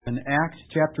Acts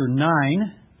chapter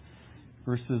 9,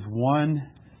 verses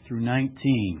 1 through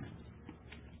 19.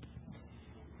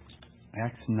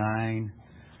 Acts 9,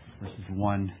 verses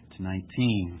 1 to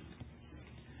 19.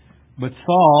 But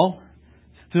Saul,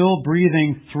 still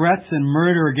breathing threats and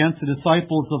murder against the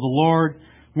disciples of the Lord,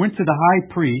 went to the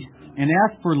high priest and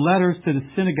asked for letters to the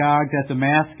synagogues at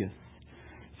Damascus,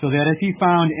 so that if he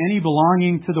found any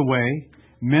belonging to the way,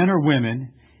 men or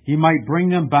women, he might bring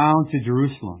them bound to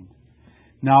Jerusalem.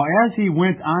 Now as he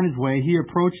went on his way, he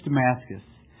approached Damascus,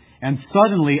 and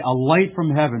suddenly a light from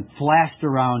heaven flashed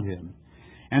around him.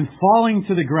 And falling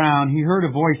to the ground, he heard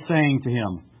a voice saying to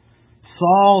him,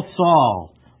 "Saul,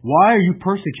 Saul, why are you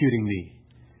persecuting me?"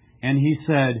 And he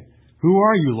said, "Who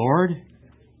are you, Lord?"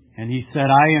 And he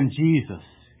said, "I am Jesus,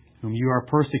 whom you are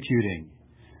persecuting.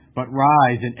 But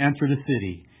rise and enter the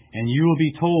city, and you will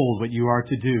be told what you are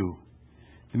to do."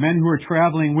 The men who were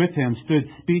traveling with him stood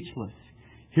speechless,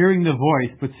 hearing the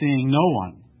voice but seeing no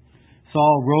one.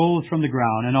 Saul rose from the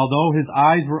ground, and although his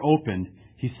eyes were opened,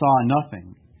 he saw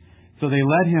nothing. So they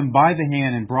led him by the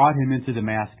hand and brought him into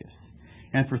Damascus.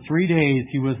 And for 3 days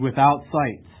he was without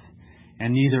sight,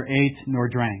 and neither ate nor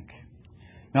drank.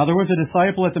 Now there was a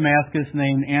disciple at Damascus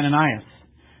named Ananias.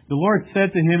 The Lord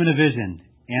said to him in a vision,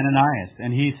 "Ananias."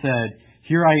 And he said,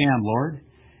 "Here I am, Lord."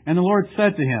 And the Lord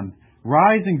said to him,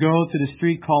 "Rise and go to the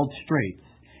street called Straight,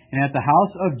 and at the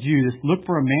house of Judas look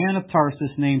for a man of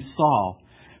Tarsus named Saul,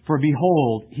 for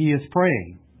behold, he is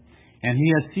praying. And he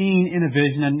has seen in a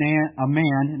vision a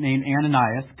man named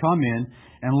Ananias come in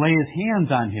and lay his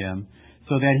hands on him,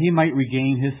 so that he might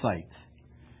regain his sight."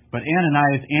 But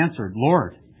Ananias answered,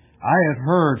 "Lord, I have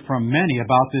heard from many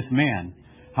about this man,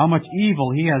 how much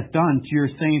evil he has done to your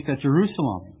saints at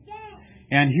Jerusalem.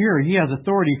 And here he has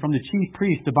authority from the chief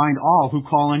priest to bind all who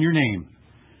call on your name."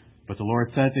 But the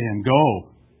Lord said to him, "Go,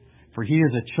 for he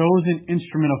is a chosen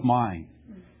instrument of mine,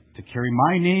 to carry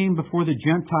my name before the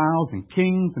Gentiles and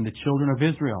kings and the children of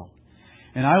Israel.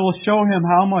 And I will show him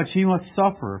how much he must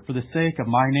suffer for the sake of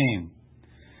my name."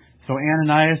 So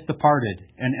Ananias departed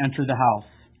and entered the house.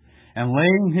 And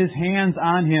laying his hands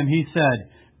on him, he said,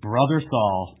 "Brother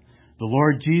Saul, the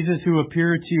Lord Jesus, who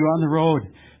appeared to you on the road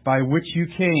by which you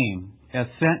came, has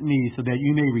sent me so that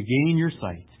you may regain your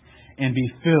sight and be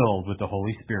filled with the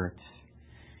Holy Spirit."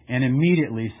 And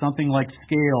immediately something like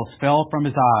scales fell from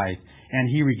his eyes, and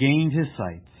he regained his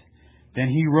sight. Then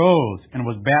he rose and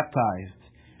was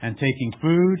baptized, and taking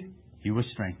food, he was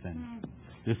strengthened.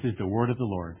 This is the word of the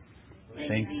Lord.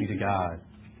 Thanks be to God.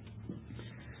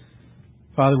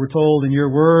 Father, we're told in your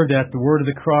word that the word of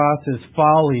the cross is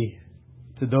folly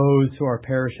to those who are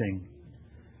perishing.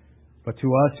 But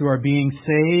to us who are being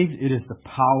saved, it is the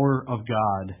power of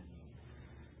God.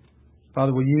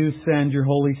 Father, will you send your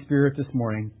Holy Spirit this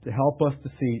morning to help us to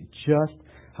see just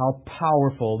how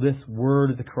powerful this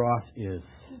word of the cross is.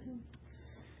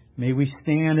 May we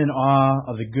stand in awe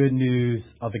of the good news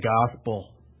of the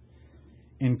gospel.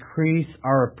 Increase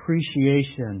our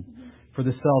appreciation for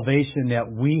the salvation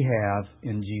that we have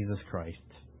in Jesus Christ,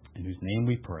 in whose name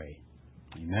we pray.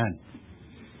 Amen.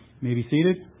 You may be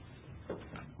seated.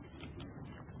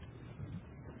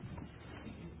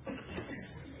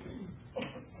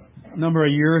 A number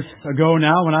of years ago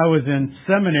now, when I was in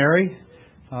seminary,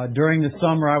 during the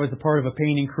summer I was a part of a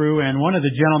painting crew, and one of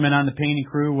the gentlemen on the painting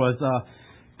crew was a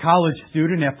college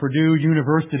student at Purdue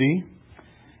University.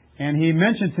 And he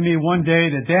mentioned to me one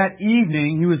day that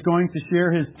evening he was going to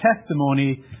share his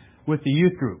testimony with the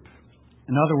youth group.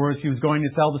 In other words, he was going to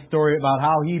tell the story about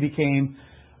how he became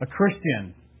a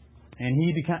Christian. And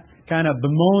he kind of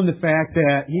bemoaned the fact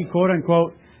that he, quote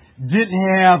unquote,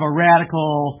 didn't have a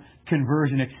radical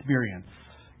conversion experience.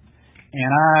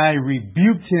 And I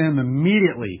rebuked him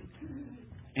immediately.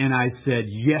 And I said,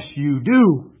 "Yes, you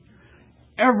do.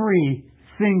 Every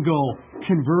single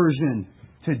conversion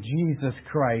to Jesus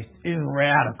Christ is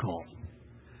radical.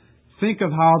 Think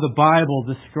of how the Bible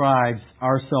describes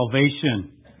our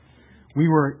salvation. We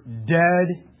were dead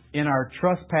in our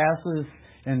trespasses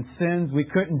and sins. We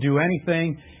couldn't do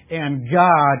anything, and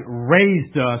God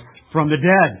raised us from the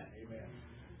dead."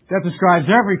 That describes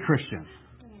every Christian.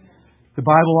 The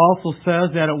Bible also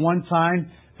says that at one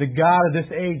time, the God of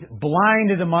this age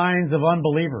blinded the minds of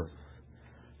unbelievers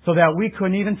so that we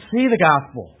couldn't even see the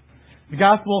gospel. The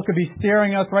gospel could be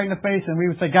staring us right in the face, and we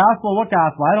would say, "Gospel? What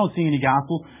gospel? I don't see any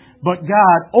gospel." But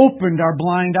God opened our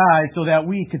blind eyes so that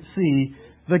we could see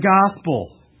the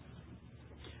gospel.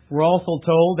 We're also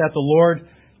told that the Lord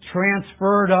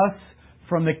transferred us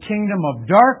from the kingdom of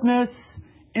darkness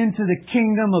into the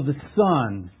kingdom of the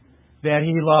Son that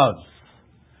He loves.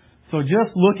 So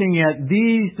just looking at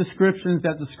these descriptions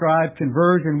that describe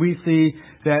conversion, we see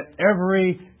that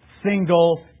every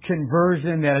single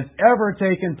conversion that has ever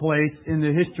taken place in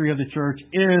the history of the church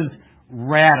is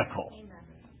radical.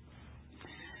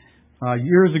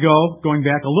 Years ago, going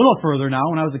back a little further now,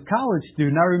 when I was a college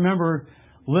student, I remember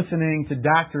listening to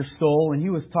Dr. Stoll, and he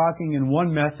was talking in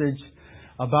one message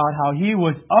about how he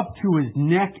was up to his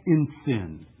neck in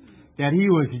sin, that he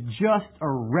was just a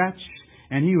wretch,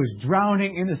 and he was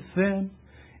drowning in his sin,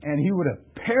 and he would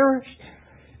have perished,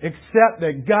 except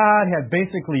that God had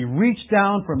basically reached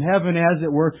down from heaven, as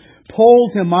it were,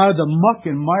 pulled him out of the muck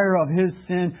and mire of his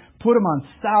sin, put him on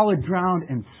solid ground,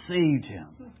 and saved him.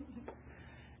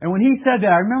 And when he said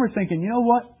that, I remember thinking, you know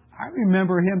what? I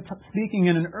remember him speaking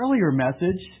in an earlier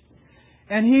message,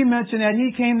 and he mentioned that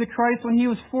he came to Christ when he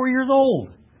was 4 years old.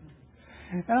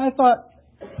 And I thought,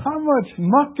 how much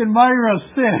muck and mire of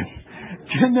sin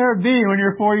can there be when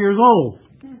you're 4 years old?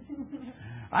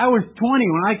 I was 20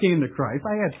 when I came to Christ.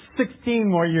 I had 16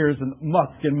 more years in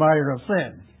muck and mire of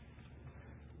sin.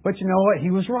 But you know what? He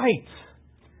was right.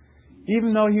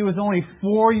 Even though he was only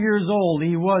 4 years old,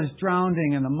 he was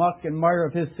drowning in the muck and mire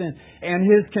of his sin. And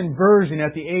his conversion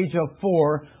at the age of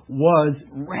 4 was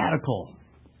radical.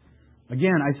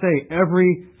 Again, I say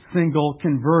every single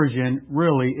conversion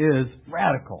really is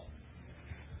radical.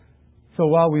 So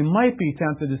while we might be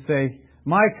tempted to say,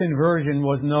 my conversion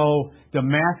was no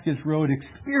Damascus Road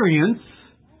experience,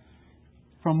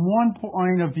 from one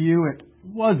point of view it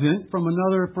wasn't. From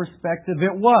another perspective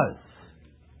it was.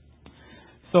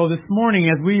 So this morning,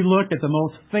 as we look at the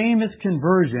most famous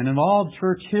conversion in all of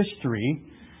church history,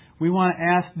 we want to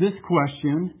ask this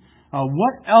question.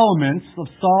 What elements of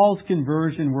Saul's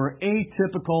conversion were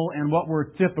atypical and what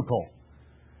were typical?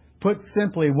 Put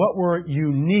simply, what were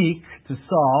unique to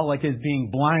Saul, like his being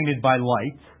blinded by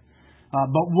light,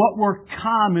 but what were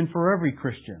common for every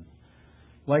Christian,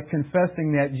 like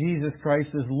confessing that Jesus Christ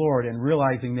is Lord and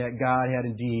realizing that God had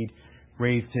indeed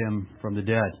raised him from the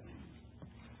dead.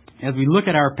 As we look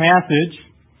at our passage,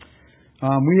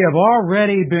 we have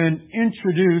already been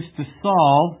introduced to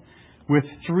Saul with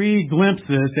 3 glimpses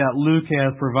that Luke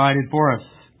has provided for us.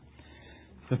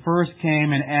 The first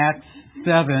came in Acts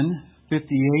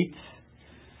 7:58.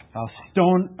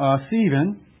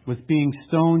 Stephen was being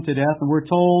stoned to death, and we're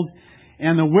told,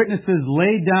 and the witnesses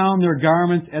laid down their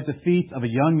garments at the feet of a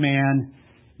young man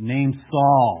named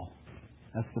Saul.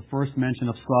 That's the first mention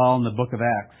of Saul in the book of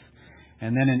Acts.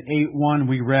 And then in 8:1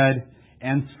 we read,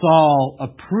 and Saul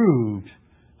approved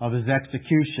of his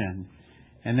execution.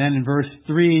 And then in verse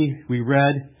 3 we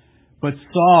read, but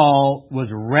Saul was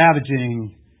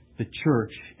ravaging the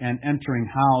church and entering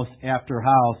house after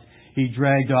house. He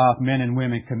dragged off men and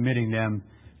women, committing them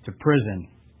to prison.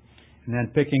 And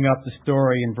then picking up the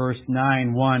story in verse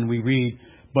 9:1 we read,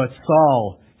 but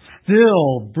Saul,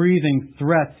 still breathing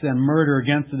threats and murder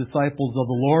against the disciples of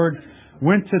the Lord,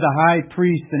 went to the high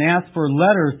priest and asked for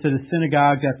letters to the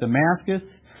synagogues at Damascus,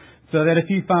 so that if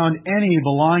he found any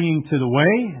belonging to the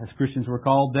way, as Christians were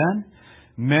called then,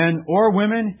 men or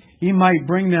women, he might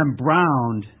bring them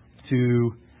bound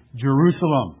to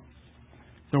Jerusalem.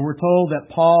 So we're told that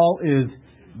Paul is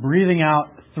breathing out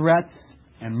threats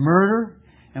and murder,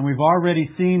 and we've already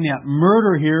seen that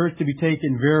murder here is to be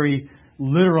taken very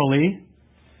literally.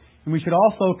 And we should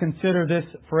also consider this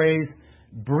phrase,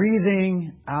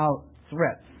 breathing out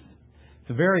threats. It's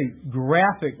a very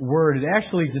graphic word. It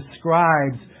actually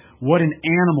describes what an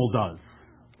animal does.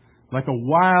 Like a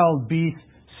wild beast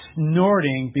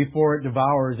snorting before it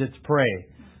devours its prey.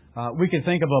 We can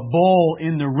think of a bull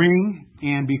in the ring,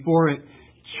 and before it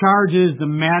charges the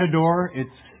matador, it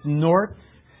snorts,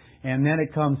 and then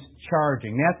it comes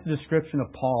charging. That's the description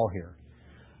of Paul here.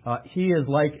 He is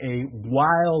like a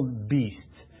wild beast,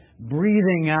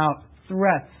 breathing out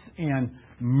threats and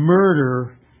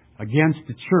murder against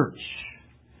the church.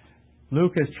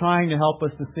 Luke is trying to help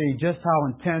us to see just how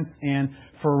intense and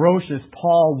ferocious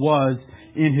Paul was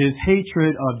in his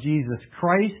hatred of Jesus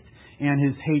Christ and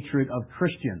his hatred of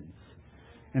Christians.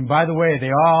 And by the way,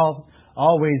 they all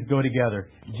always go together.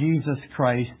 Jesus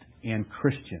Christ and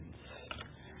Christians.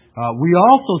 We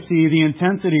also see the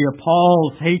intensity of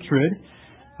Paul's hatred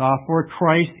for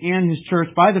Christ and his church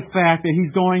by the fact that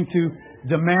he's going to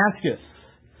Damascus.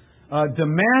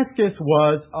 Damascus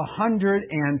was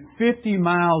 150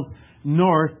 miles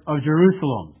north of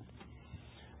Jerusalem.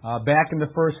 Back in the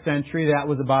first century, that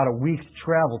was about a week's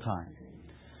travel time.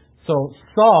 So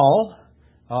Saul,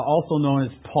 also known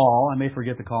as Paul, I may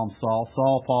forget to call him Saul.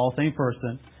 Saul, Paul, same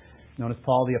person, known as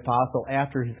Paul the Apostle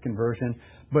after his conversion.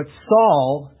 But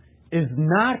Saul is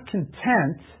not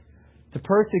content to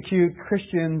persecute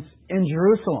Christians in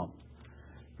Jerusalem.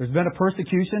 There's been a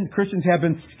persecution. Christians have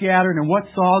been scattered. And what's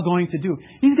Saul going to do?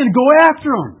 He's going to go after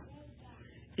them.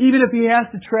 even if he has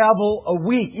to travel a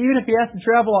week, even if he has to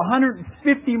travel 150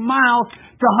 miles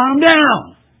to hunt them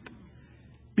down.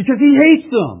 Because he hates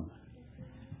them.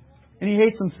 And he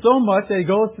hates them so much that he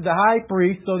goes to the high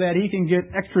priest so that he can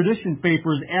get extradition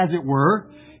papers, as it were,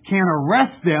 can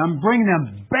arrest them, bring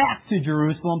them back to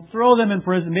Jerusalem, throw them in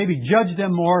prison, maybe judge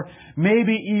them more,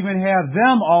 maybe even have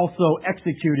them also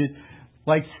executed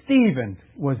like Stephen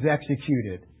was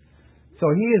executed. So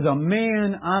he is a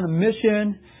man on a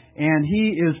mission, and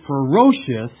he is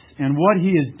ferocious in what he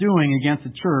is doing against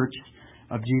the church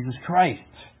of Jesus Christ.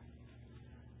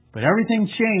 But everything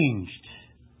changed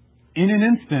in an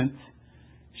instant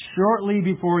shortly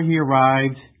before he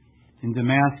arrived in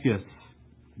Damascus.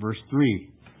 Verse 3.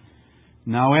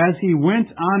 Now as he went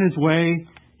on his way,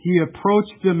 he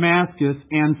approached Damascus,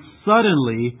 and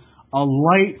suddenly a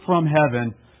light from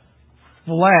heaven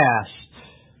flashed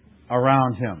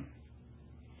around him.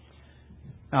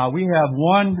 Now we have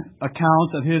one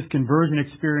account of his conversion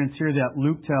experience here that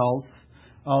Luke tells.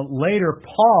 Later,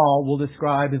 Paul will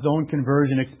describe his own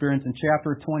conversion experience in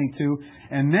chapter 22,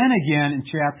 and then again in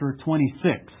chapter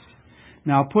 26.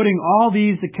 Now, putting all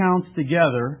these accounts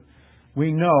together,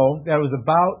 we know that it was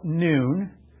about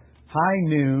noon, high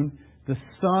noon. The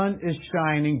sun is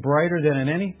shining brighter than at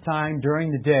any time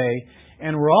during the day.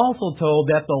 And we're also told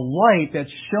that the light that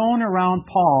shone around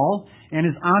Paul and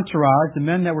his entourage, the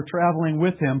men that were traveling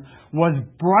with him, was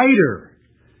brighter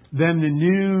than the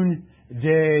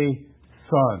noonday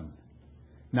sun.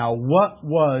 Now, what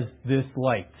was this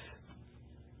light?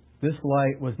 This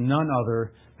light was none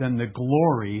other than the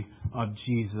glory of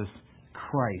Jesus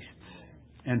Christ.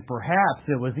 And perhaps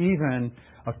it was even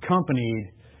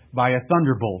accompanied by a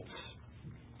thunderbolt.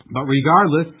 But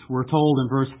regardless, we're told in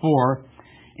verse 4,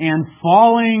 and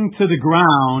falling to the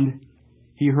ground,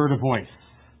 he heard a voice.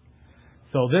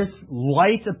 So this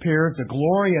light appears, the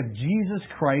glory of Jesus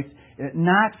Christ. It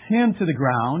knocks him to the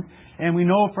ground. And we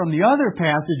know from the other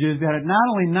passages that it not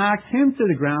only knocks him to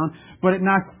the ground, but it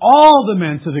knocks all the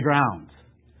men to the ground.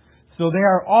 So they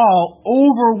are all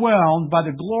overwhelmed by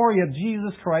the glory of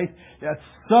Jesus Christ that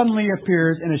suddenly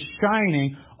appears and is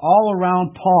shining all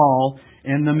around Paul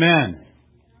and the men.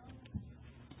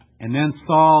 And then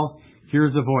Saul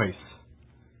hears a voice.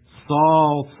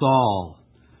 Saul, Saul,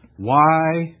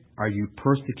 why are you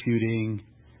persecuting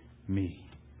me?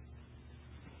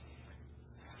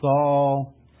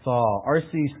 Saul, Saul. R.C.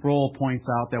 Sproul points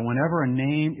out that whenever a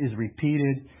name is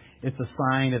repeated, it's a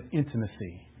sign of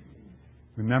intimacy.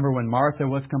 Remember when Martha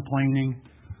was complaining,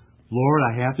 Lord,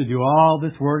 I have to do all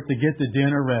this work to get the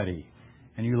dinner ready.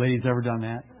 Any of you ladies ever done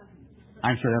that?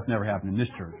 I'm sure that's never happened in this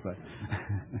church, but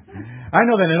I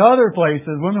know that in other places,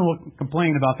 women will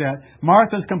complain about that.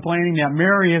 Martha's complaining that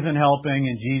Mary isn't helping,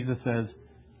 and Jesus says,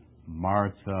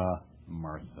 Martha,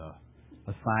 Martha,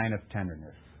 a sign of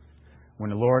tenderness. When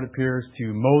the Lord appears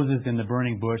to Moses in the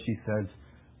burning bush, he says,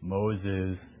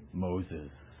 Moses, Moses.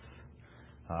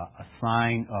 A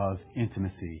sign of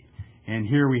intimacy. And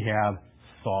here we have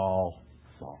Saul,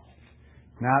 Saul.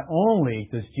 Not only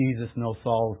does Jesus know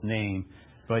Saul's name,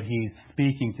 but he's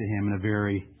speaking to him in a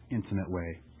very intimate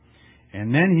way.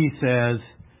 And then he says,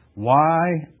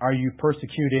 why are you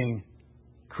persecuting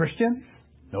Christians?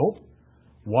 Nope.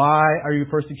 Why are you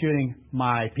persecuting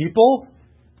my people?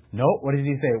 Nope. What does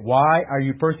he say? Why are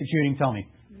you persecuting, tell me?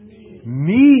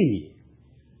 Me.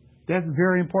 That's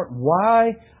very important.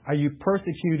 Why are you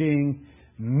persecuting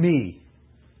me?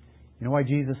 You know why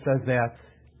Jesus says that?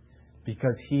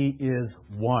 Because he is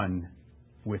one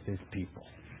with his people.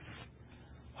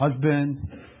 Husband,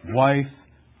 wife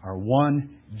are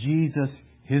one. Jesus,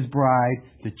 his bride,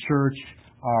 the church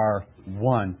are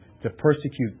one. To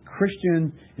persecute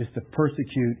Christians is to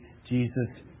persecute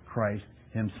Jesus Christ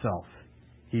himself.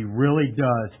 He really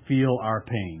does feel our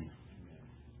pain.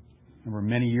 Remember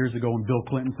many years ago when Bill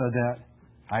Clinton said that?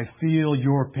 I feel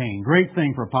your pain. Great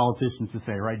thing for politicians to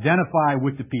say, right? Identify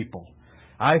with the people.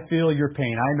 I feel your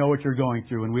pain. I know what you're going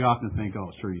through. And we often think,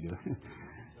 oh, sure you do.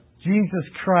 Jesus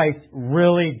Christ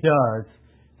really does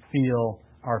feel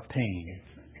our pain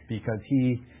because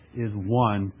he is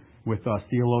one with us.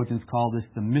 Theologians call this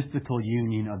the mystical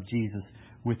union of Jesus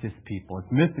with his people.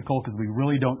 It's mystical because we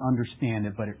really don't understand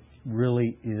it, but it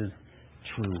really is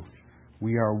true.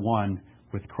 We are one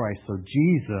with Christ. So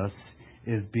Jesus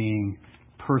is being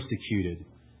persecuted.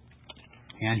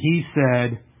 And he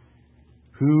said,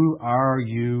 who are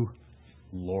you,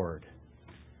 Lord?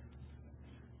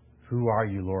 Who are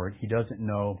you, Lord? He doesn't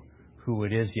know who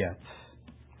it is yet.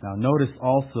 Now notice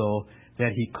also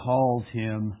that he calls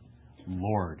him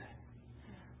Lord.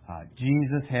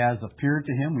 Jesus has appeared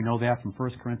to him. We know that from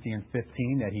 1 Corinthians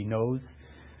 15, that he knows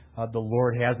the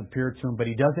Lord has appeared to him, but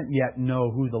he doesn't yet know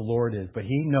who the Lord is. But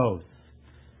he knows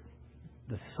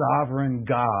the sovereign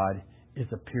God is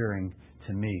appearing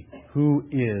to me. Who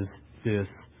is this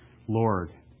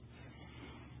Lord?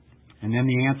 And then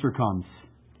the answer comes.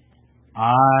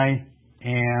 I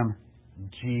am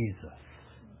Jesus,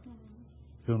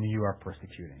 whom you are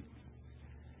persecuting.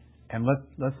 And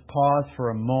let's pause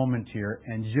for a moment here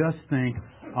and just think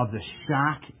of the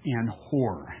shock and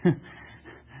horror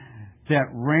that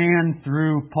ran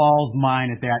through Paul's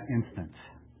mind at that instant.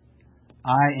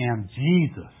 I am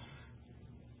Jesus,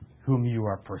 whom you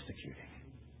are persecuting.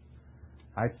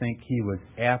 I think he was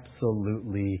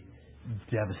absolutely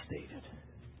devastated.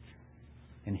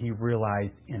 And he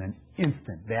realized in an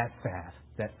instant, that fast,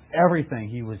 that everything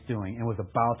he was doing and was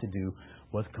about to do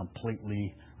was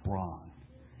completely wrong.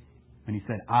 And he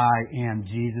said, I am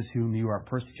Jesus whom you are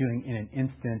persecuting. In an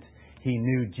instant, he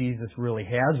knew Jesus really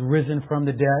has risen from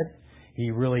the dead. He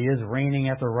really is reigning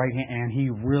at the right hand, and he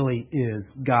really is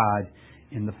God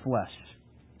in the flesh.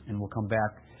 And we'll come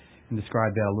back and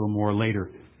describe that a little more later.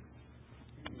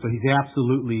 So he's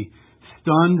absolutely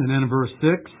stunned. And then in verse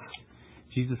 6,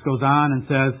 Jesus goes on and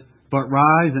says, but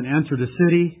rise and enter the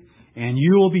city, and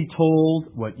you will be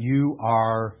told what you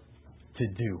are to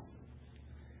do.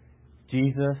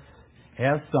 Jesus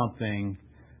has something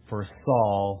for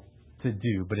Saul to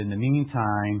do, but in the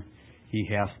meantime, he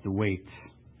has to wait.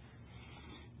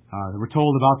 We're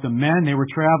told about the men. They were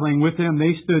traveling with him.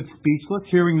 They stood speechless,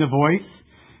 hearing the voice,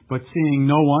 but seeing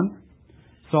no one.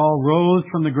 Saul rose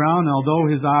from the ground, and although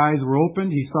his eyes were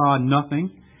opened, he saw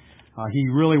nothing. He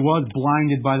really was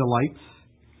blinded by the lights.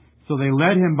 So they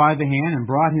led him by the hand and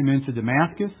brought him into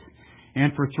Damascus.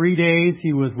 And for 3 days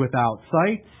he was without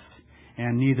sight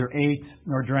and neither ate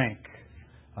nor drank.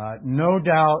 No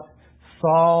doubt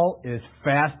Saul is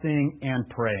fasting and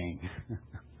praying.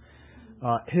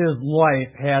 His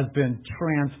life has been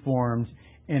transformed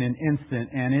in an instant,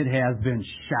 and it has been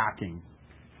shocking.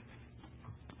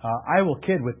 I will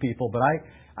kid with people, but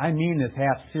I mean this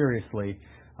half seriously.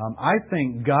 I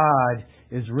think God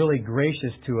is really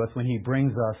gracious to us when He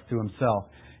brings us to Himself.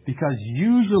 Because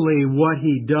usually what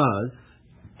He does,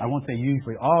 I won't say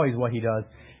usually, always what He does,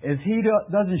 is He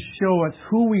doesn't show us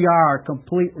who we are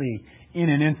completely in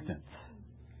an instant.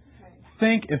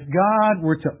 Think if God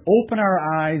were to open our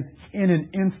eyes in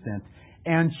an instant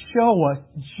and show us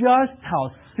just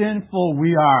how sinful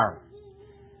we are.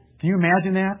 Can you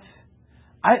imagine that?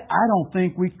 I don't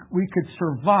think we could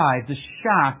survive the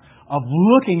shock of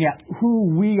looking at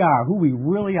who we are, who we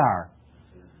really are.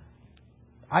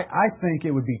 I think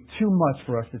it would be too much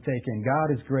for us to take in.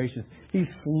 God is gracious. He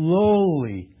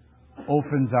slowly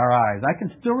opens our eyes. I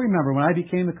can still remember when I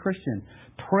became a Christian,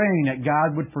 praying that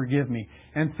God would forgive me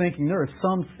and thinking there is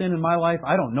some sin in my life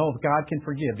I don't know if God can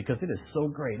forgive because it is so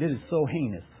great. It is so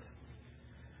heinous.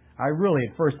 I really,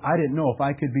 at first, I didn't know if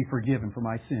I could be forgiven for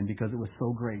my sin because it was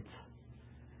so great.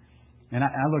 And I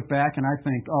look back and I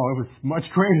think, oh, it was much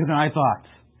greater than I thought.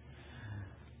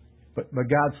 But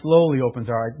God slowly opens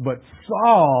our eyes. But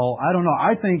Saul, I don't know,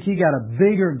 I think he got a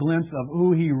bigger glimpse of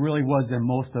who he really was than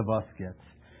most of us get.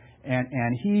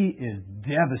 And he is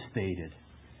devastated.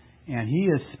 And he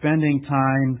is spending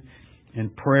time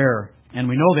in prayer. And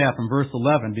we know that from verse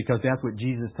 11 because that's what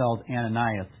Jesus tells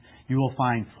Ananias. You will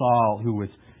find Saul who was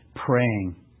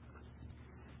praying.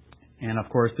 And of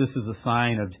course, this is a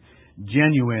sign of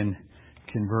genuine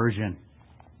conversion.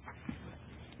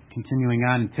 Continuing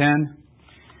on in 10.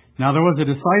 Now there was a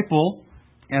disciple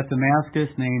at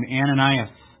Damascus named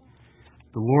Ananias.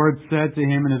 The Lord said to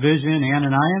him in a vision,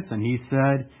 Ananias, and he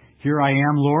said, Here I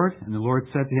am, Lord. And the Lord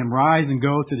said to him, Rise and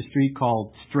go to the street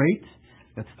called Straight.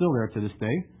 That's still there to this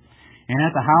day. And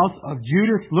at the house of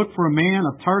Judas look for a man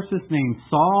of Tarsus named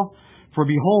Saul, for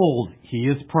behold, he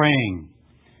is praying.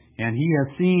 And he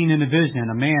has seen in a vision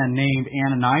a man named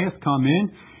Ananias come in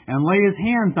and lay his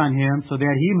hands on him so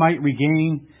that he might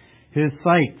regain his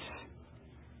sight.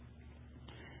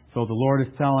 So the Lord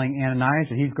is telling Ananias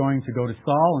that he's going to go to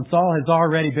Saul. And Saul has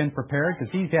already been prepared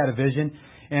because he's had a vision.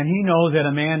 And he knows that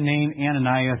a man named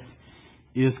Ananias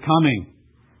is coming.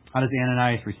 How does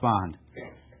Ananias respond?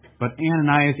 But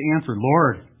Ananias answered,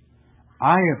 Lord,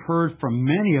 I have heard from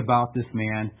many about this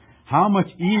man, how much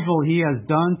evil he has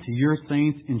done to your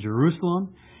saints in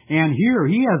Jerusalem. And here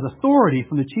he has authority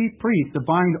from the chief priest to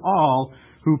bind all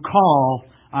who call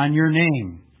on your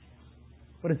name.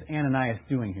 What is Ananias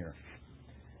doing here?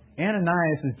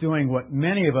 Ananias is doing what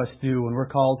many of us do when we're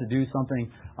called to do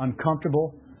something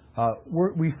uncomfortable.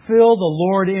 We fill the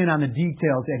Lord in on the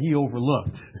details that He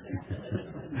overlooked.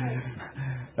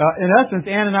 In essence,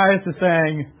 Ananias is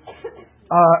saying,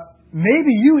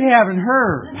 maybe you haven't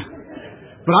heard,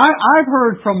 But I've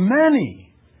heard from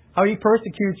many how he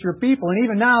persecutes your people. And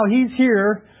even now, he's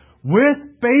here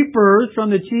with papers from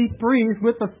the chief priest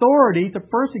with authority to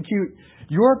persecute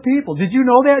your people. Did you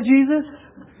know that, Jesus?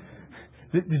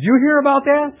 Did you hear about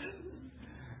that?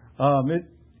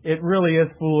 It really is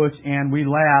foolish, and we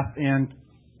laugh and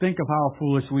think of how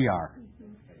foolish we are.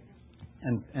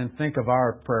 And think of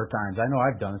our prayer times. I know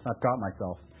I've done this. I've caught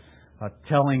myself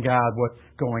telling God what's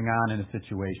going on in a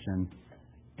situation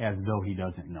as though He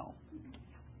doesn't know.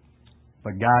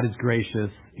 But God is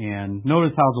gracious, and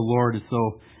notice how the Lord is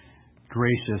so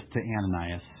gracious to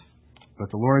Ananias. But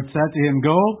the Lord said to him,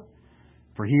 "Go,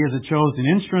 for he is a chosen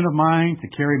instrument of mine to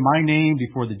carry my name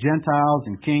before the Gentiles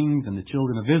and kings and the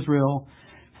children of Israel.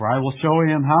 For I will show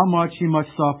him how much he must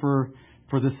suffer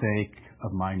for the sake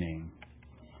of my name."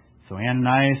 So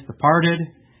Ananias departed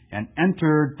and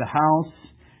entered the house,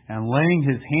 and laying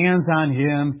his hands on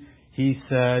him, he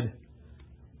said,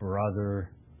 "Brother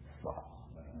Saul."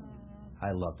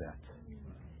 I love that.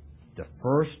 The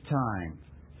first time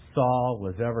Saul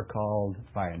was ever called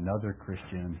by another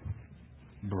Christian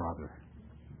brother.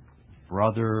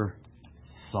 Brother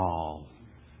Saul.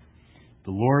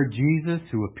 The Lord Jesus,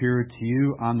 who appeared to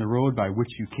you on the road by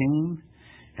which you came,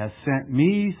 has sent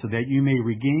me so that you may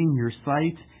regain your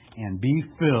sight and be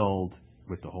filled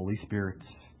with the Holy Spirit.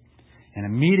 And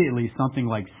immediately something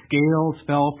like scales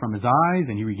fell from his eyes,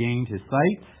 and he regained his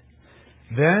sight.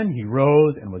 Then he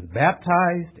rose and was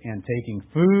baptized, and taking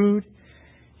food,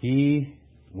 he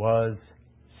was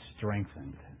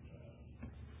strengthened.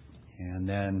 And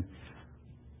then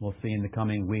we'll see in the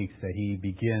coming weeks that he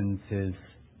begins his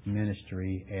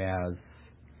ministry as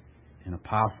an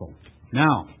apostle.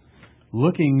 Now,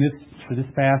 looking to this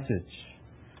passage,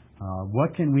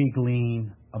 what can we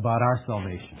glean about our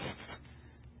salvation?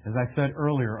 As I said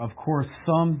earlier, of course,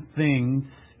 some things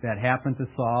that happened to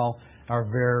Saul are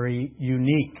very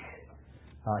unique.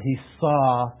 He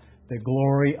saw the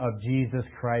glory of Jesus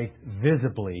Christ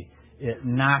visibly. It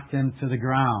knocked him to the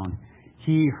ground.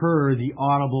 He heard the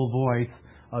audible voice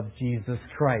of Jesus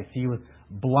Christ. He was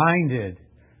blinded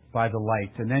by the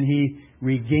light. And then he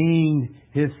regained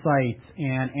his sight,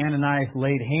 and Ananias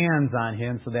laid hands on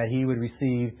him so that he would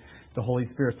receive the Holy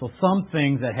Spirit. So some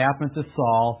things that happened to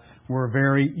Saul were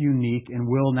very unique and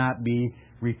will not be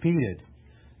repeated.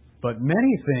 But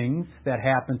many things that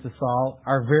happened to Saul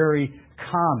are very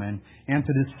common. And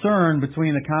to discern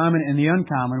between the common and the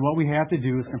uncommon, what we have to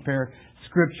do is compare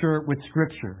Scripture with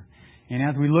Scripture. And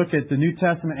as we look at the New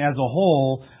Testament as a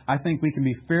whole, I think we can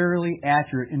be fairly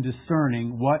accurate in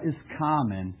discerning what is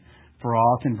common for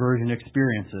all conversion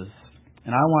experiences.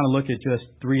 And I want to look at just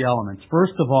three elements.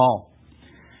 First of all,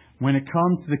 when it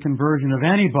comes to the conversion of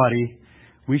anybody,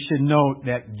 we should note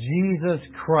that Jesus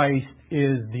Christ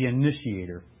is the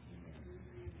initiator.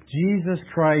 Jesus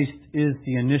Christ is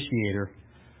the initiator.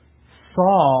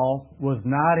 Saul was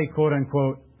not a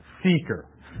quote-unquote seeker.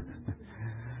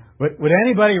 Would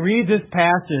anybody read this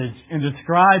passage and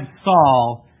describe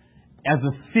Saul as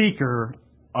a seeker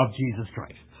of Jesus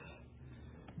Christ?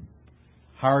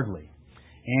 Hardly.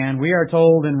 And we are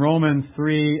told in Romans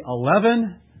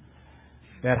 3:11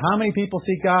 that how many people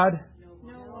seek God?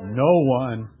 No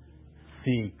one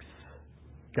seeks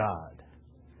God.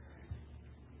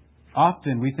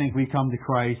 Often we think we come to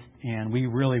Christ and we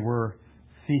really were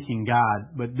seeking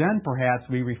God. But then perhaps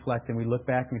we reflect and we look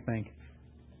back and we think,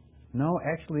 no,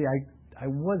 actually I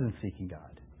wasn't seeking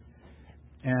God.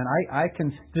 And I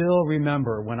can still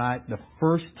remember when the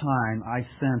first time I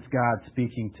sensed God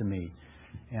speaking to me.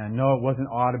 And no, it wasn't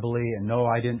audibly, and no,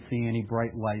 I didn't see any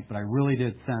bright light, but I really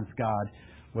did sense God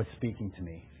was speaking to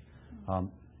me.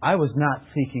 I was not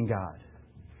seeking God.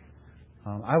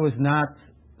 I was not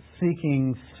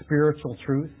seeking spiritual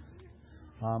truth.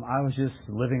 I was just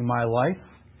living my life.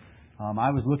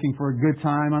 I was looking for a good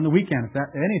time on the weekend. If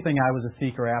anything I was a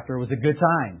seeker after, it was a good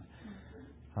time.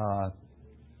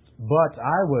 But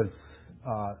I was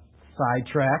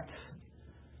sidetracked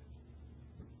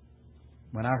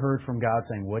when I heard from God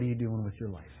saying, "What are you doing with your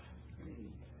life?"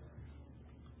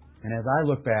 And as I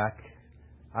look back,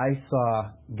 I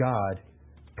saw God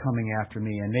coming after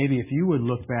me. And maybe if you would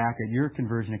look back at your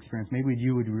conversion experience, maybe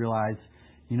you would realize,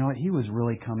 you know what, He was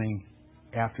really coming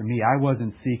after me. I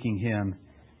wasn't seeking Him.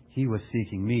 He was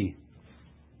seeking me.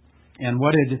 And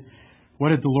what did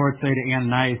the Lord say to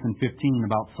Ananias in 15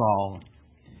 about Saul?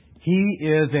 He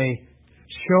is a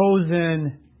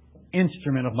chosen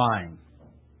instrument of mine.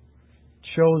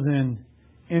 Chosen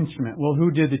instrument. Well,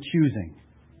 who did the choosing?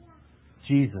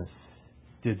 Jesus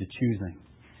did the choosing.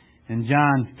 In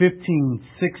John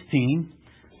 15:16,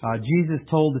 Jesus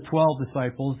told the 12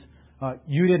 disciples,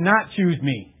 "You did not choose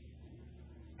me,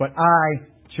 but I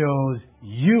chose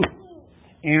you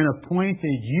and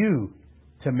appointed you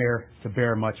to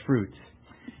bear much fruit.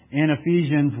 In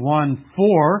Ephesians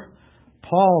 1:4,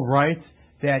 Paul writes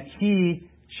that He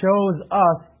chose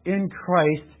us in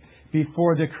Christ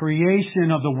before the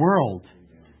creation of the world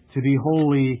to be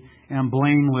holy and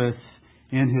blameless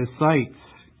in His sight.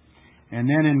 And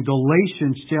then in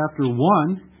Galatians chapter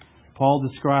 1, Paul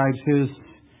describes his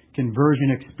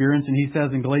conversion experience, and he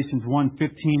says in Galatians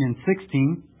 1:15 and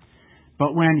 16,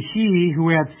 "But when He who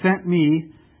had set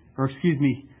me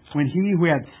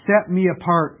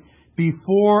apart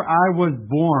before I was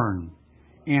born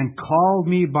and called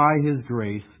me by His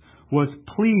grace, was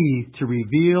pleased to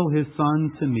reveal His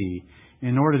Son to me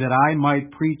in order that I might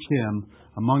preach Him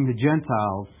among the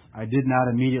Gentiles, I did not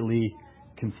immediately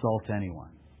consult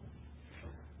anyone."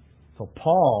 So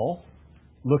Paul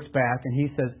looks back and he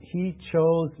says, He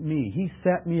chose me. He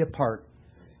set me apart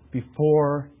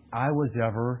before I was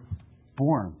ever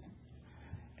born.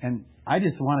 And I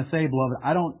just want to say, beloved,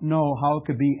 I don't know how it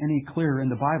could be any clearer in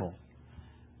the Bible.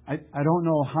 I don't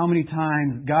know how many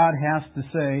times God has to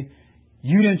say,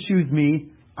 you didn't choose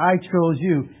me, I chose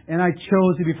you. And I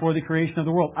chose you before the creation of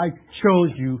the world. I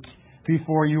chose you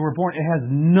before you were born. It has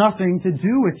nothing to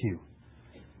do with you.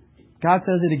 God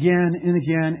says it again and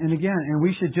again and again. And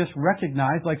we should just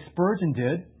recognize, like Spurgeon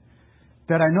did,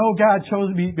 that I know God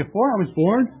chose me before I was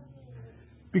born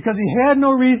because He had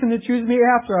no reason to choose me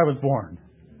after I was born.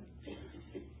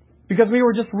 Because we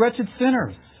were just wretched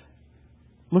sinners.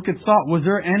 Look at Saul. Was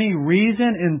there any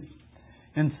reason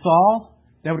in Saul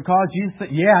that would cause Jesus to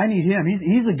say, yeah, I need him.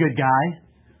 He's a good guy.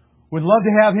 Would love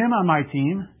to have him on my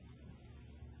team.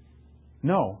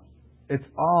 No. It's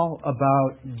all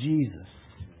about Jesus.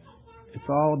 It's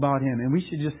all about Him. And we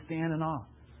should just stand in awe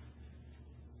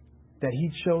that He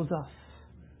chose us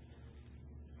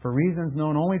for reasons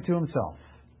known only to Himself.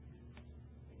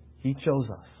 He chose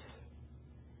us.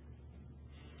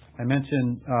 I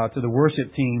mentioned to the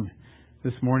worship team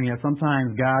this morning that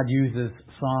sometimes God uses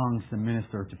songs to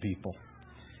minister to people.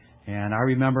 And I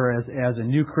remember as a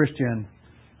new Christian,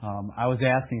 I was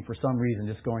asking for some reason,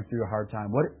 just going through a hard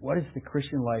time, what is the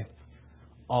Christian life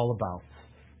all about?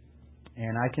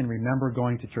 And I can remember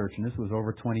going to church, and this was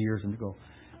over 20 years ago,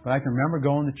 but I can remember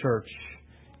going to church,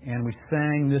 and we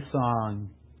sang this song,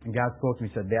 and God spoke to me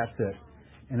and said, that's it.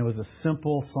 And it was a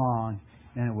simple song,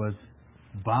 and it was,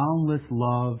 boundless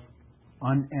love,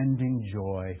 unending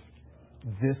joy,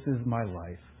 this is my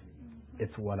life,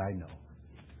 it's what I know.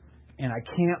 And I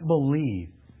can't believe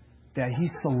that He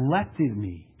selected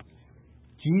me.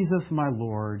 Jesus, my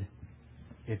Lord,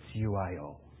 it's you I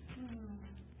owe.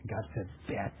 And God said,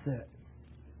 that's it.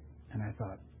 And I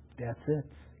thought, that's it.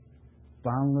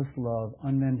 Boundless love,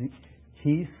 unending.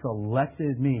 He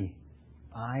selected me.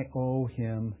 I owe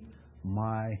Him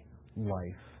my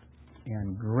life.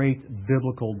 And great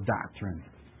biblical doctrine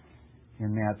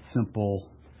in that simple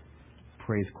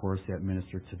praise chorus that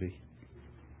ministered to me.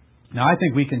 Now, I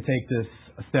think we can take this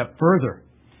a step further.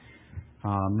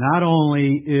 Not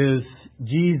only is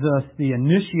Jesus the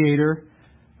initiator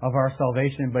of our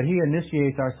salvation, but He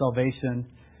initiates our salvation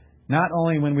not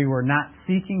only when we were not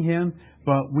seeking Him,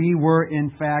 but we were in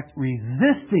fact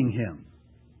resisting Him.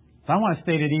 So I want to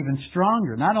state it even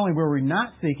stronger. Not only were we not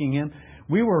seeking Him,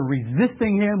 we were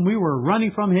resisting Him, we were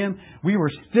running from Him, we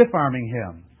were stiff-arming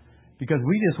Him because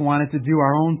we just wanted to do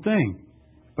our own thing.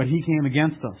 But He came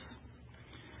against us.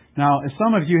 Now, if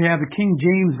some of you have the King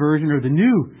James Version or the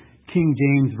New King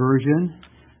James Version,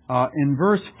 in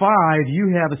verse 5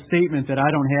 you have a statement that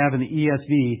I don't have in the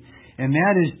ESV, and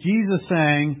that is Jesus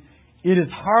saying, it is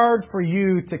hard for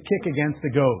you to kick against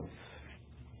the goads.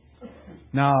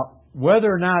 Now,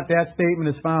 whether or not that statement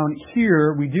is found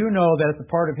here, we do know that it's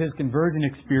a part of His conversion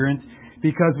experience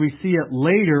because we see it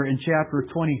later in chapter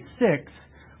 26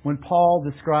 when Paul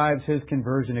describes his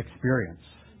conversion experience.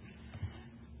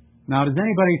 Now, does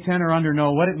anybody 10 or under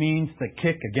know what it means to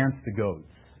kick against the goads?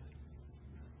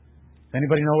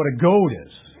 Anybody know what a goad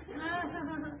is?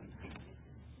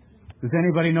 Does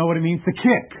anybody know what it means to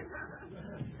kick?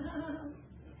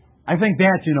 I think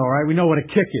that you know, right? We know what a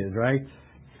kick is, right?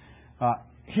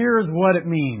 Here's what it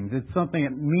means. It's something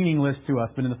meaningless to us,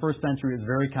 but in the first century it's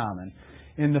very common.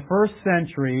 In the first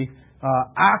century,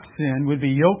 oxen would be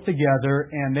yoked together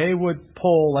and they would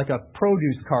pull like a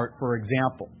produce cart, for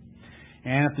example.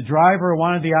 And if the driver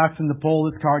wanted the oxen to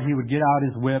pull this cart, he would get out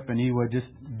his whip and he would just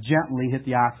gently hit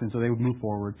the oxen so they would move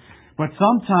forward. But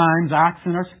sometimes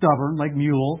oxen are stubborn, like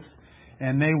mules,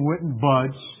 and they wouldn't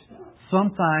budge.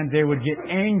 Sometimes they would get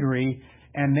angry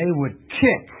and they would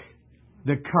kick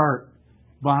the cart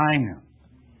behind them.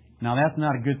 Now that's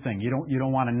not a good thing. You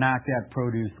don't want to knock that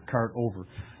produce cart over.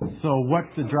 So what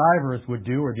the drivers would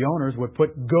do, or the owners, would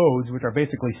put goads, which are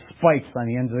basically spikes on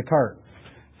the ends of the cart.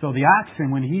 So the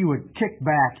oxen, when he would kick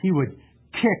back, he would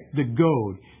kick the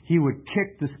goad. He would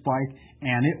kick the spike,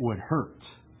 and it would hurt.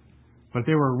 But if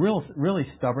they were really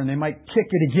stubborn, they might kick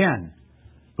it again.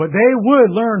 But they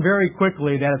would learn very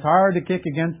quickly that it's hard to kick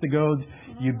against the goads.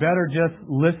 You better just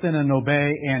listen and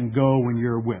obey and go when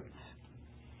you're whipped.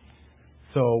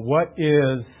 So what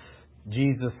is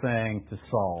Jesus saying to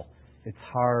Saul? It's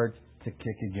hard to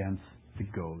kick against the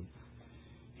goads.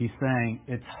 He's saying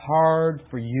it's hard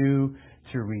for you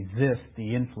to resist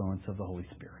the influence of the Holy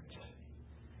Spirit.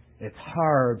 It's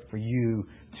hard for you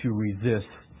to resist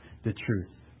the truth.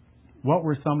 What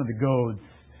were some of the goads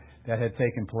that had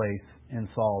taken place in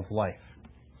Saul's life?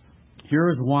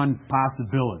 Here's one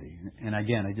possibility. And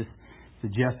again, I just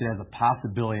suggest it as a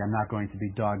possibility. I'm not going to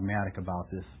be dogmatic about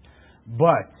this.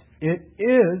 But it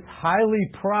is highly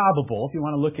probable, if you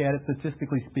want to look at it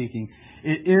statistically speaking,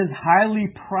 it is highly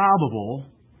probable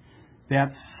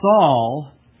that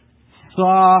Saul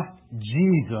saw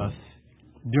Jesus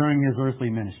during his earthly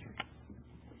ministry.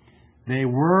 They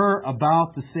were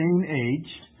about the same age.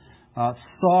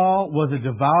 Saul was a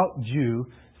devout Jew,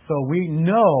 so we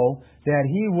know that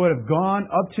he would have gone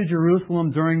up to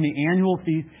Jerusalem during the annual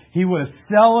feast. He would have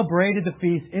celebrated the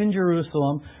feast in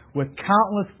Jerusalem with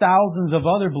countless thousands of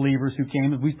other believers who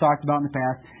came, as we've talked about in the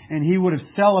past, and he would have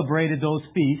celebrated those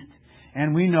feasts.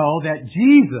 And we know that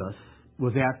Jesus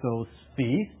was at those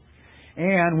feasts.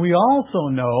 And we also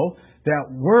know that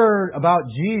word about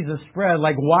Jesus spread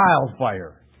like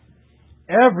wildfire.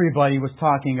 Everybody was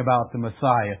talking about the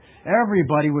Messiah.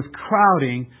 Everybody was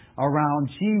crowding around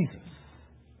Jesus.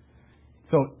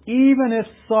 So even if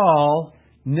Saul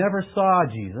never saw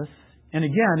Jesus, and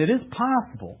again, it is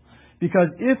possible, because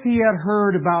if he had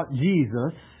heard about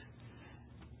Jesus,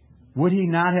 would he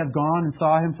not have gone and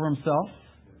saw him for himself?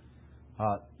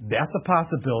 That's a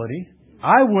possibility.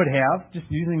 I would have, just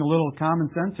using a little common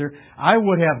sense here, I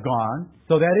would have gone.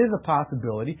 So that is a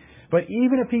possibility. But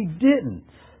even if he didn't,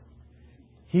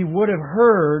 he would have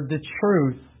heard the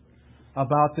truth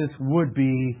about this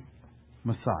would-be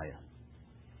Messiah.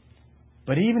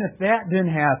 But even if that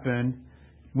didn't happen,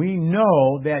 we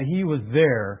know that he was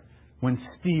there when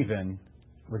Stephen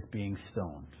was being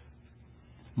stoned.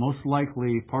 Most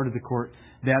likely part of the court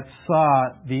that saw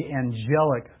the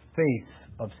angelic face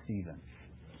of Stephen.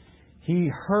 He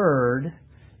heard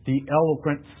the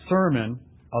eloquent sermon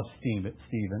of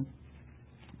Stephen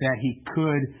that he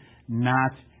could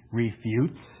not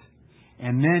refute.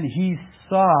 And then he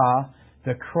saw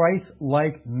the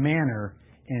Christ-like manner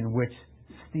in which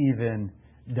Stephen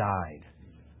died.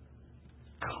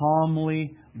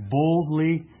 Calmly,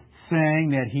 boldly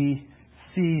saying that he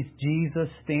sees Jesus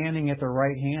standing at the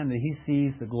right hand, that he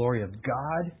sees the glory of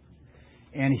God.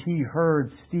 And he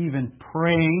heard Stephen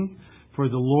praying for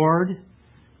the Lord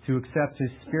to accept his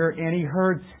spirit. And he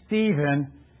heard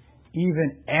Stephen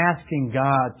even asking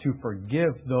God to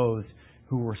forgive those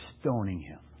who were stoning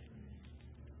him.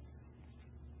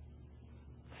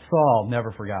 Saul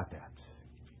never forgot that.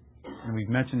 And we've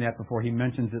mentioned that before. He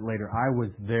mentions it later. I was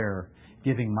there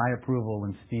giving my approval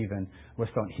when Stephen was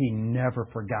stoned. He never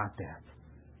forgot that.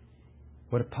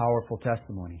 What a powerful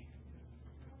testimony.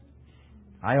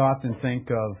 I often think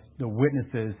of the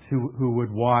witnesses who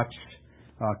would watch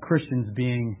Christians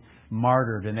being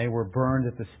martyred, and they were burned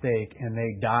at the stake, and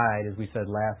they died, as we said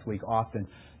last week, often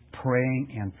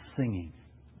praying and singing.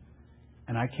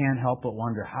 And I can't help but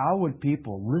wonder, how would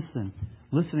people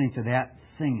listening to that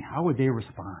sing, how would they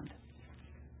respond?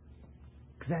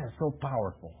 Because that is so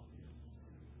powerful.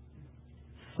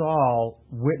 Saul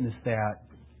witnessed that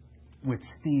with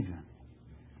Stephen.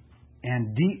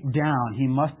 And deep down, he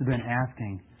must have been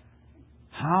asking,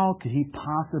 how could he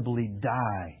possibly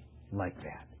die like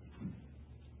that?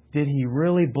 Did he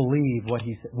really believe what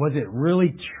he said? Was it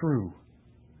really true?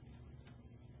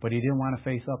 But he didn't want to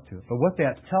face up to it. But what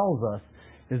that tells us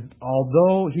is,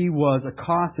 although he was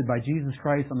accosted by Jesus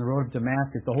Christ on the road of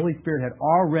Damascus, the Holy Spirit had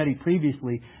already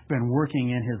previously been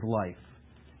working in his life.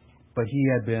 But he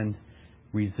had been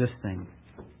resisting.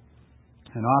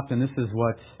 And often this is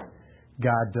what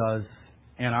God does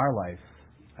in our lives.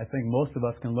 I think most of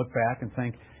us can look back and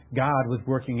think God was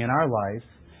working in our lives,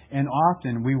 and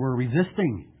often we were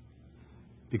resisting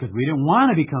because we didn't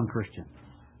want to become Christians.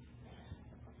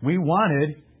 We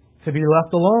wanted to be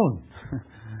left alone.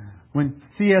 When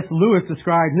C.S. Lewis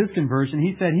described his conversion,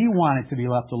 he said he wanted to be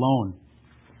left alone.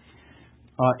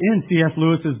 In C.S.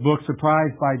 Lewis's book,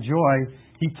 Surprised by Joy,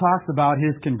 he talks about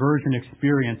his conversion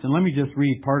experience. And let me just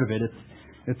read part of it.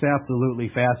 It's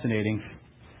absolutely fascinating.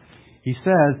 He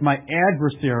says, my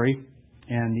adversary,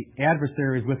 and the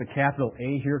adversary is with a capital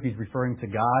A here if he's referring to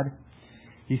God.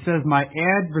 He says, my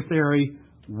adversary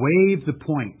waived the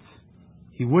point.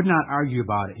 He would not argue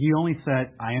about it. He only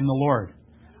said, I am the Lord.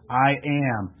 I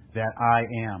am that I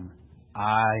am.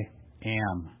 I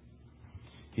am.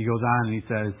 He goes on and he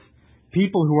says,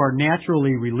 people who are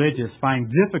naturally religious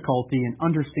find difficulty in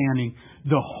understanding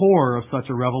the horror of such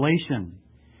a revelation.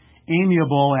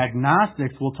 Amiable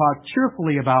agnostics will talk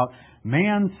cheerfully about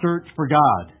man's search for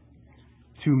God.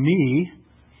 To me,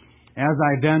 as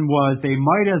I then was, they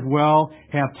might as well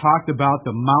have talked about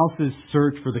the mouse's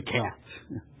search for the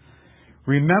cat.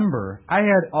 Remember, I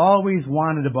had always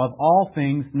wanted above all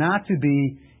things not to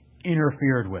be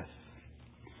interfered with.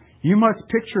 You must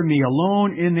picture me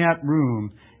alone in that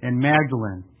room in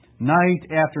Magdalene, night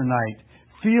after night,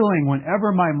 feeling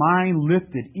whenever my mind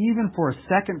lifted, even for a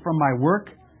second from my work,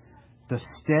 the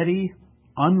steady,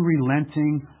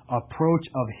 unrelenting approach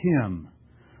of Him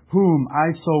whom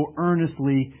I so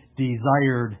earnestly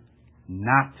desired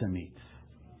not to meet.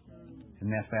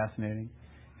 Isn't that fascinating?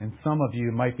 And some of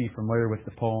you might be familiar with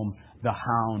the poem, The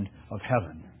Hound of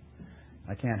Heaven.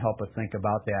 I can't help but think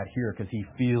about that here because he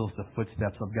feels the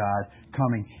footsteps of God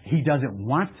coming. He doesn't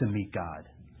want to meet God.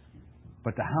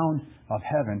 But the hound of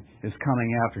heaven is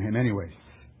coming after him anyways.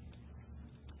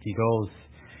 He goes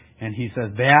and he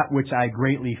says, that which I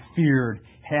greatly feared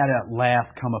had at last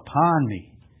come upon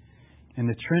me. In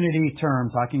the Trinity term,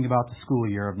 talking about the school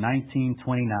year of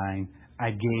 1929, I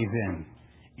gave in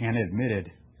and admitted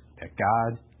that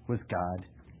God was God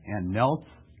and knelt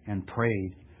and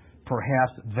prayed.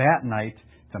 Perhaps that night,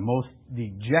 the most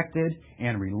dejected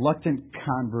and reluctant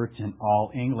converts in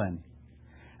all England.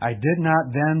 I did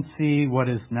not then see what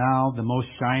is now the most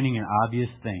shining and obvious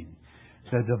thing,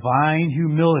 the divine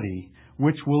humility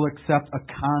which will accept a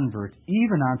convert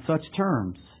even on such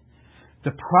terms.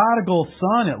 The prodigal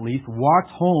son, at least, walks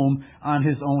home on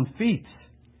his own feet.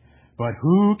 But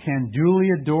who can duly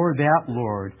adore that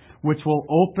Lord, which will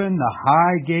open the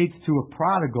high gates to a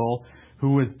prodigal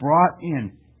who is brought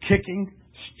in, kicking,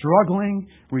 struggling,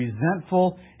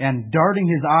 resentful, and darting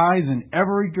his eyes in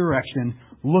every direction,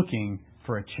 looking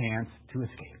for a chance to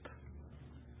escape?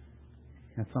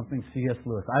 That's something C.S.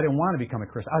 Lewis. I didn't want to become a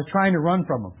Christian. I was trying to run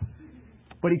from him.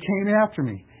 But he came after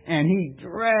me, and he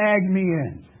dragged me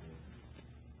in.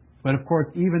 But of course,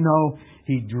 even though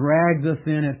he drags us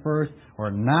in at first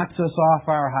or knocks us off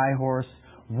our high horse,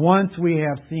 once we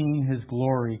have seen His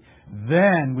glory,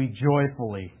 then we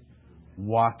joyfully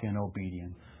walk in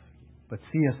obedience. But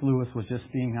C.S. Lewis was just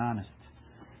being honest.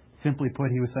 Simply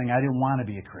put, he was saying, I didn't want to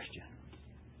be a Christian.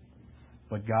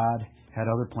 But God had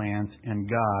other plans, and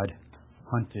God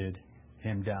hunted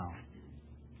him down.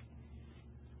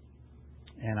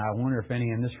 And I wonder if any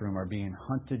in this room are being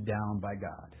hunted down by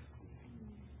God.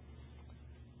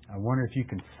 I wonder if you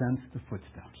can sense the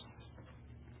footsteps.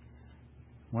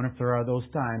 I wonder if there are those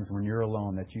times when you're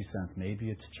alone that you sense maybe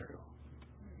it's true.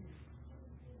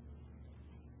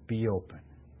 Be open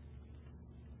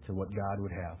to what God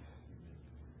would have.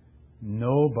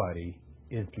 Nobody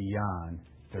is beyond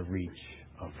the reach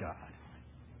of God.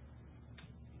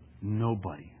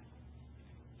 Nobody.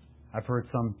 I've heard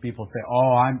some people say,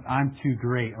 oh, I'm too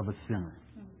great of a sinner.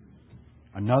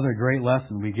 Another great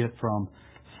lesson we get from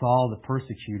Saul the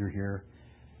persecutor here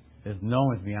is no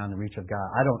one's beyond the reach of God.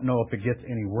 I don't know if it gets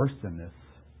any worse than this.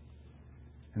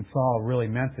 And Saul really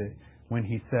meant it when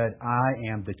he said,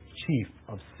 I am the chief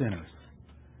of sinners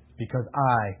because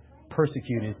I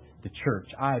persecuted the church.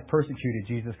 I persecuted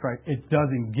Jesus Christ. It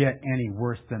doesn't get any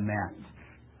worse than that.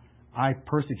 I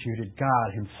persecuted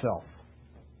God Himself.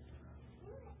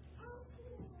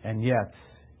 And yet,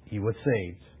 He was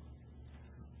saved.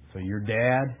 So your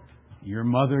dad, your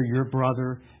mother, your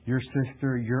brother, your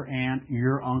sister, your aunt,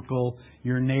 your uncle,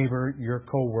 your neighbor, your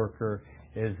coworker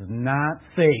is not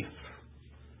safe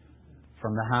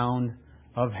from the hound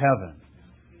of heaven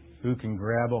who can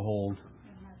grab a hold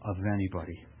of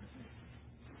anybody.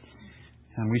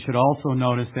 And we should also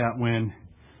notice that when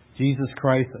Jesus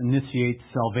Christ initiates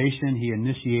salvation, He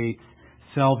initiates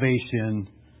salvation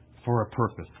for a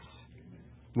purpose.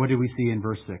 What do we see in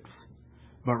verse 6?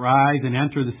 But rise and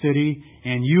enter the city,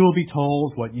 and you will be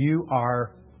told what you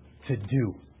are to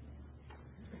do.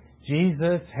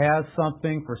 Jesus has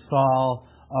something for Saul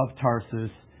of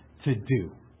Tarsus to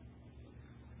do.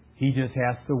 He just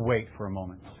has to wait for a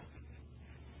moment.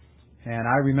 And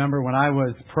I remember when I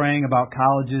was praying about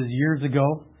colleges years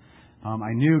ago,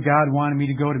 I knew God wanted me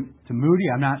to go to Moody.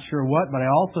 I'm not sure what, but I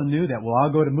also knew that, well,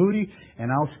 I'll go to Moody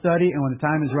and I'll study, and when the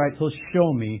time is right, He'll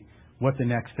show me what the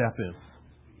next step is.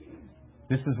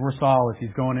 This is where Saul is.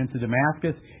 He's going into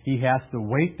Damascus. He has to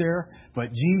wait there. But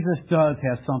Jesus does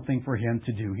have something for him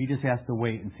to do. He just has to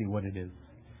wait and see what it is.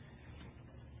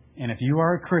 And if you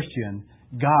are a Christian,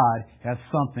 God has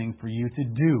something for you to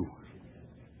do.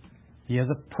 He has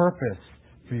a purpose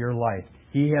for your life.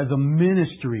 He has a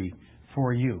ministry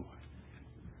for you.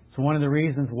 So one of the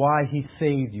reasons why He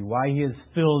saved you, why He has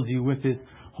filled you with His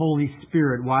Holy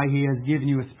Spirit, why He has given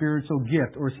you a spiritual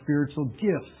gift or spiritual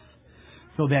gifts,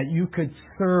 so that you could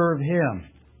serve Him,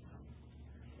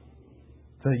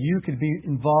 so that you could be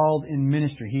involved in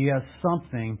ministry. He has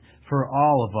something for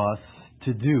all of us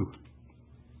to do.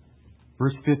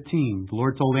 Verse 15, the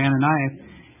Lord told Ananias,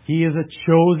 He is a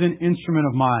chosen instrument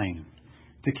of mine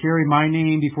to carry my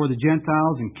name before the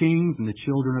Gentiles and kings and the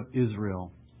children of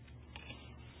Israel.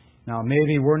 Now,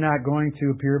 maybe we're not going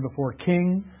to appear before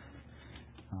kings.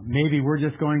 Maybe we're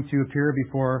just going to appear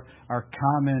before our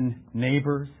common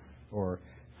neighbors or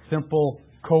simple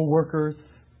co-workers.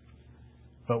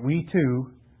 But we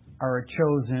too are a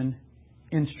chosen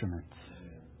instrument.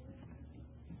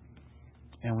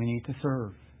 And we need to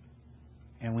serve.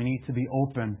 And we need to be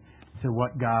open to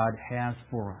what God has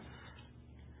for us.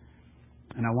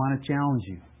 And I want to challenge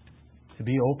you to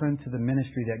be open to the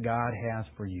ministry that God has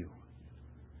for you.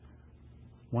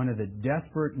 One of the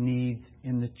desperate needs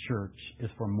in the church is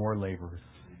for more laborers.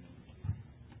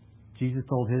 Jesus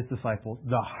told His disciples,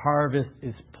 the harvest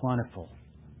is plentiful,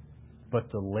 but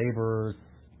the laborers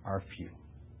are few.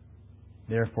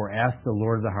 Therefore, ask the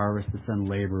Lord of the harvest to send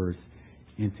laborers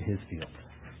into His field.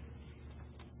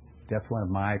 That's one of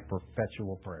my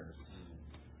perpetual prayers,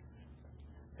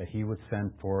 that He would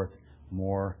send forth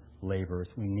more laborers.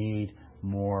 We need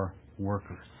more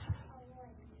workers.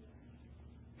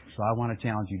 So I want to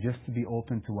challenge you just to be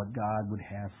open to what God would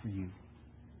have for you.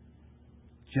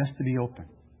 Just to be open.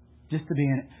 Just to be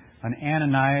an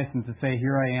Ananias and to say,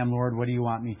 here I am, Lord, what do you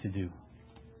want me to do?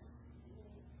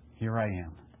 Here I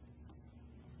am.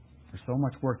 There's so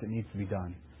much work that needs to be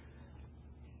done.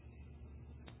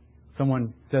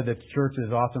 Someone said that church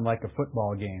is often like a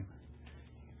football game.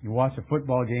 You watch a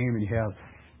football game and you have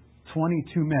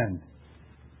 22 men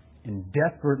in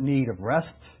desperate need of rest,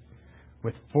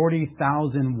 with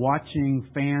 40,000 watching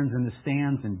fans in the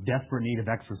stands in desperate need of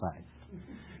exercise.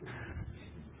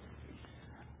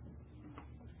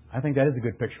 I think that is a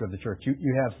good picture of the church.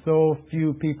 You have so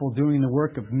few people doing the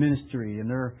work of ministry, and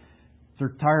they're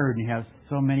tired, and you have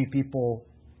so many people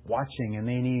watching, and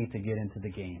they need to get into the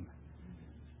game.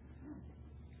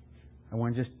 I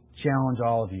want to just challenge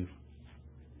all of you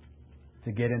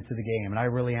to get into the game, and I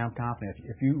really am confident.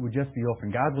 If you would just be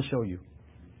open, God will show you.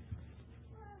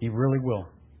 He really will.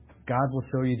 God will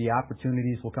show you. The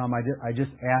opportunities will come. I just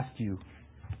ask you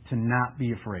to not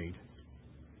be afraid.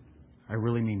 I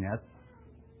really mean that.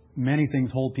 Many things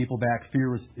hold people back.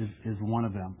 Fear is one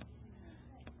of them.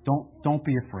 Don't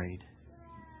be afraid.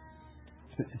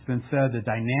 It's been said the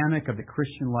dynamic of the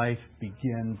Christian life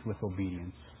begins with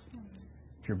obedience.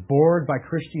 If you're bored by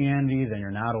Christianity, then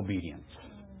you're not obedient.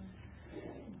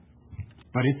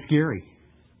 But it's scary.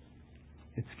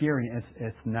 It's scary.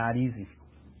 It's not easy.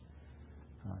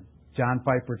 John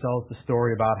Piper tells the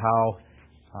story about how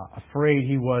afraid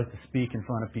he was to speak in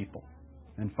front of people.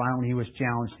 And finally he was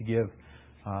challenged to give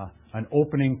an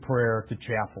opening prayer to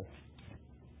chapel.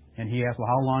 And he asked, well,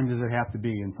 how long does it have to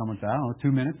be? And someone said, I don't know,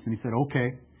 2 minutes. And he said, okay.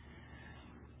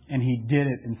 And he did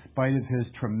it in spite of his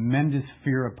tremendous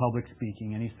fear of public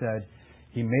speaking. And he said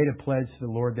he made a pledge to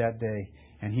the Lord that day.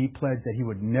 And he pledged that he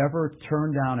would never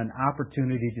turn down an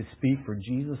opportunity to speak for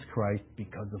Jesus Christ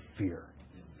because of fear.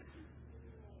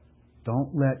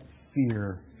 Don't let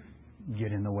fear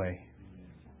get in the way.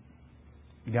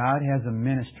 God has a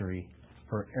ministry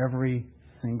for every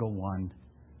single one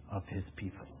of His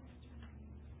people.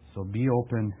 So be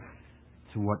open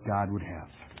to what God would have.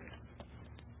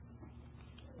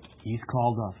 He's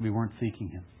called us. We weren't seeking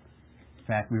Him. In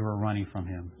fact, we were running from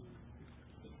Him.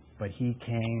 But He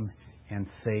came and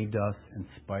saved us in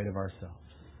spite of ourselves.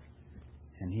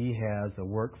 And He has a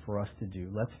work for us to do.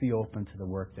 Let's be open to the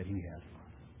work that He has for us.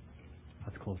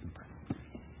 Let's close in prayer.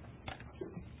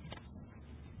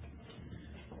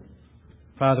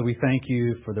 Father, we thank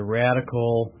You for the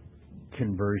radical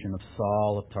conversion of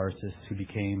Saul of Tarsus, who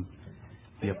became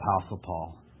the Apostle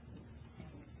Paul.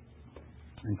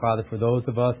 And Father, for those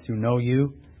of us who know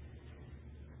You,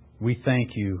 we thank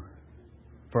You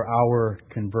for our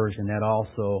conversion that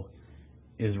also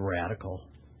is radical.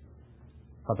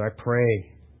 Father, I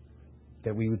pray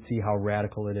that we would see how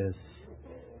radical it is,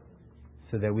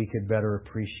 so that we could better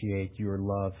appreciate Your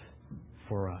love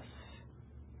for us.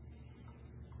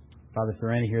 Father, if there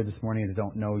are any here this morning that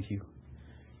don't know You,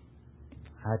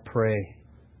 I pray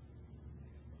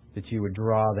that you would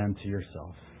draw them to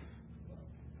yourself,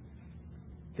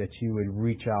 that you would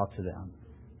reach out to them,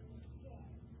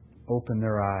 open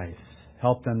their eyes,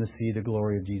 help them to see the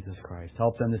glory of Jesus Christ,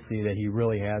 help them to see that He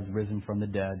really has risen from the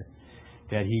dead,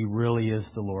 that He really is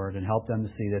the Lord, and help them to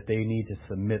see that they need to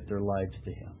submit their lives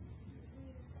to Him.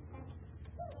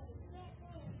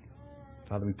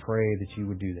 Father, we pray that you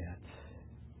would do that.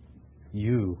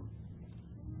 You,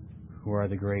 who are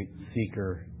the great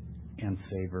seeker and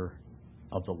saver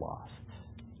of the lost.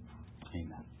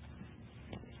 Amen.